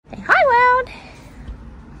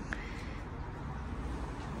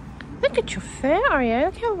look at your fur, Oreo.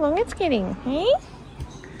 Look how long it's getting, hey?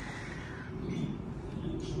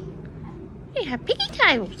 You have piggy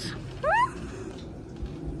tails. Hmm?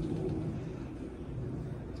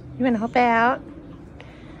 You want to hop out? Do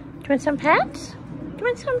you want some pats? Do you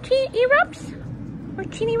want some ear rubs? Or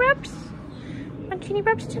chinny rubs? Want chinny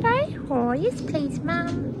rubs today? Oh, yes please,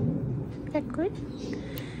 Mum. Is that good?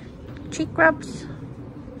 Cheek rubs.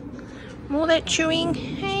 More that chewing,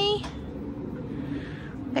 hey?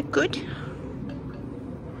 That good?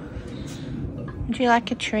 Would you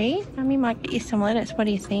like a treat? Mummy might get you some lettuce. What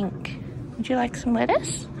do you think? Would you like some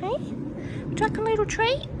lettuce? Hey? Would you like a little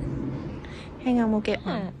treat? Hang on, we'll get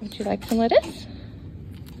one. Would you like some lettuce?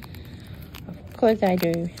 Of course I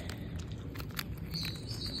do.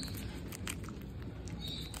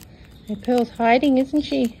 Hey, Pearl's hiding, isn't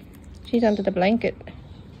she? She's under the blanket.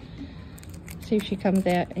 See if she comes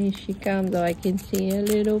out. Here she comes. Oh, I can see her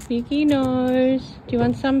little piggy nose. Do you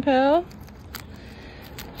want some, Pearl?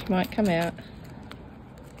 She might come out.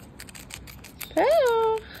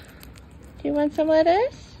 Pearl, do you want some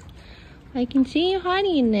lettuce? I can see you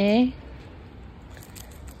hiding in there.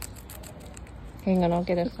 Hang on, I'll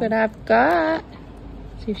get her. Look what I've got.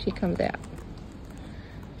 See if she comes out.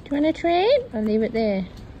 Do you want a treat? I'll leave it there.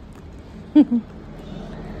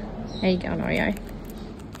 There you go, Oreo.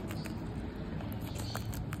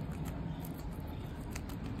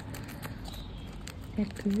 Is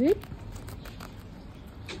that good?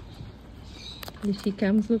 Here she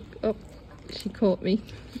comes, look. Oh, she caught me.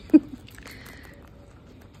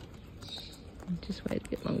 Just wait a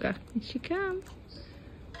bit longer. Here she comes.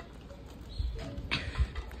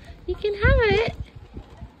 You can have it.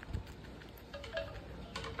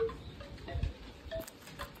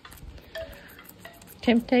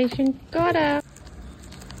 Temptation got her.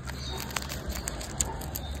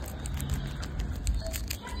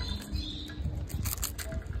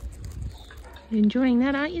 You're enjoying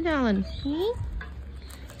that, aren't you, darling? Hmm?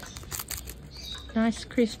 Nice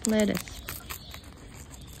crisp lettuce.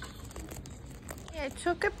 Yeah,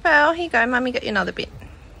 took a Pearl. Here you go, Mummy got you another bit.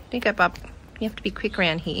 Here you go, bub. You have to be quick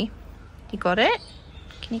around here. You got it?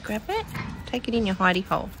 Can you grab it? Take it in your hidey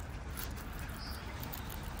hole.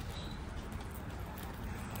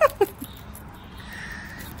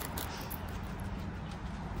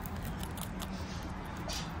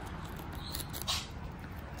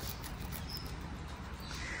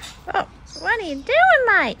 Oh, what are you doing,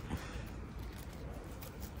 mate?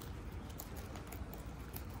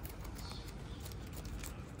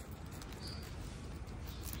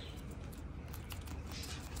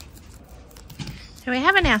 So we're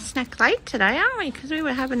having our snack late today, aren't we? Because we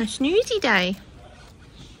were having a snoozy day.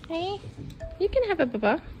 Hey, you can have it,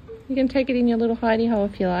 Bubba. You can take it in your little hidey hole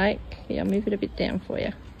if you like. Yeah, I'll move it a bit down for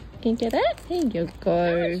you. Can you get it? There you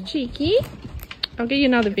go. That's cheeky. I'll give you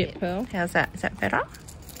another bit, Pearl. How's that? Is that better?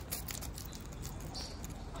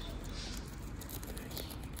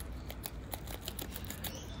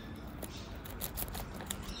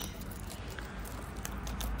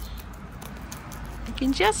 I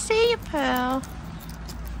can just see you, Pearl.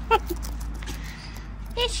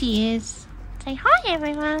 There she is. Say hi,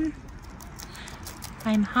 everyone.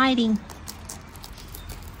 I'm hiding.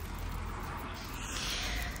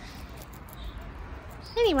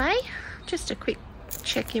 Anyway, just a quick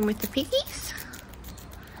check-in with the piggies.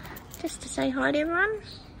 Just to say hi to everyone.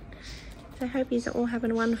 So I hope you're all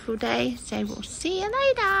having a wonderful day. So we'll see you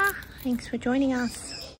later. Thanks for joining us.